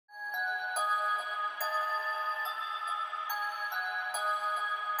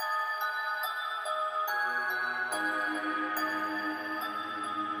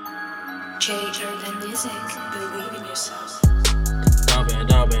Jumpman music, believe in yourself. Dumpin,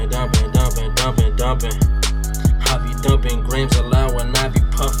 dumpin, dumpin, dumpin, dumpin, dumpin. I be dumping grams aloud when I be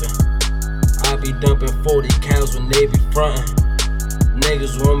puffin'. I be dumping 40 cows when they be frontin'.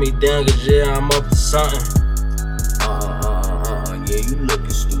 Niggas want me down cause yeah, I'm up to something. Yeah, you looking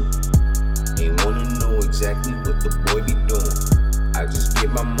stupid. Ain't wanna know exactly what the boy be doing. I just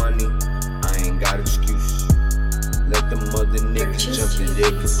get my money, I ain't got excuses. Let them other niggas jump to their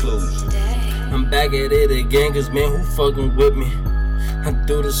conclusion. I'm back at it again cause man, who fucking with me? I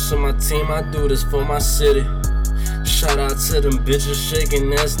do this for my team, I do this for my city. Shout out to them bitches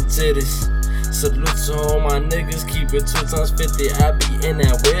shaking ass and titties. Salute to all my niggas, keep it 2 times 50. I be in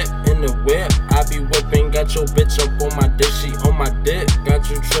that whip, in the whip. I be whipping, got your bitch up on my dick, she on my dick. Got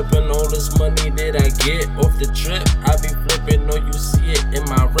you tripping, all this money that I get off the trip. I be flipping, know you see it in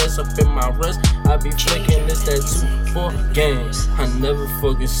my wrist, up in my wrist. I be flicking, it's that 2-4 game. I never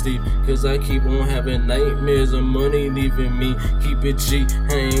fucking sleep, cause I keep on having nightmares of money leaving me. Keep it G,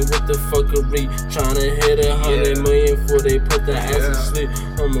 I ain't with the fuckery. Tryna hit 100 million before they put the ass to sleep.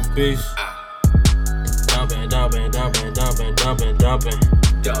 I'm a beast. Dumpin, dumpin, dumpin, dumpin, dumpin, dumpin.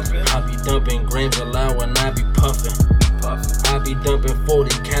 I be dumping grams aloud when I be puffin'. I be dumping 40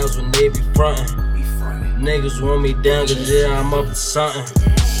 cows when they be frontin'. Niggas want me down cause yeah, I'm up to something.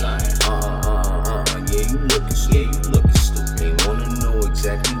 Yeah, you looking stupid. Ain't wanna know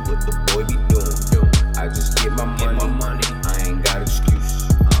exactly what the boy be doing. I just get my money, I ain't got excuses.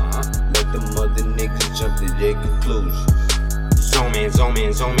 Let them other niggas jump to their conclusions. Zooming.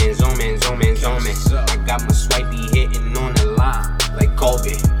 I got my swipey hitting on the line like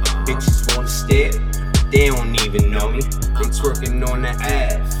COVID. Bitches wanna stare, but they don't even know me. They twerking on the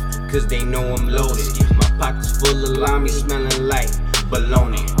ass, cause they know I'm loaded. My pockets full of limey, smelling like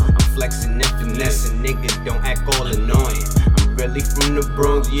bologna. I'm flexing and finessing, niggas don't act all annoying. I'm really from the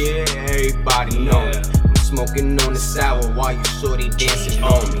Bronx, yeah, everybody know me. I'm smoking on the sour while you shorty dancing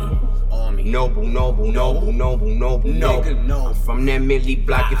on me. Noble. I'm from that Millie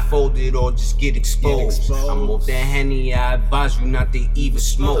block, get folded or just get exposed. I'm off that Henny, I advise you not to even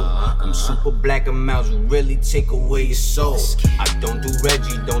smoke. I'm super black amounts, you really take away your soul. I don't do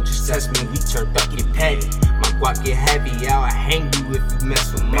Reggie, don't just test me, we turned up, get petty. My guac get heavy, I'll hang you if you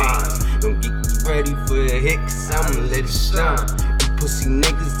mess with mine. Don't get you ready for a hit, cause I'ma let it shine. You pussy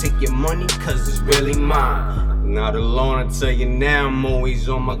niggas take your money, cause it's really mine. Not alone, I tell you now, I'm always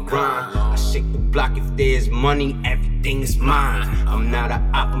on my grind. I shake the block if there's money, everything is mine. I'm not a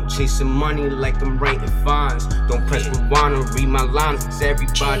op, I'm chasing money like I'm writing fines. Don't press rewind or read my lines, cause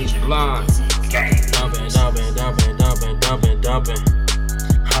everybody's blind. Dumpin, dumpin.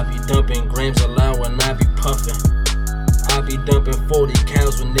 I be dumping grams aloud when I be puffin'. I be dumping 40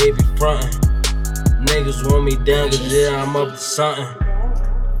 cows when they be frontin'. Niggas want me down cause yeah, I'm up to something.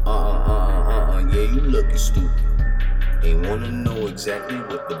 Yeah, you looking stupid. Ain't wanna know exactly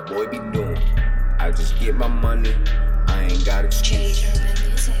what the boy be doing. I just get my money, I ain't got excuses.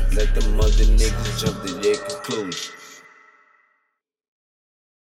 Let them other niggas jump to their conclusions.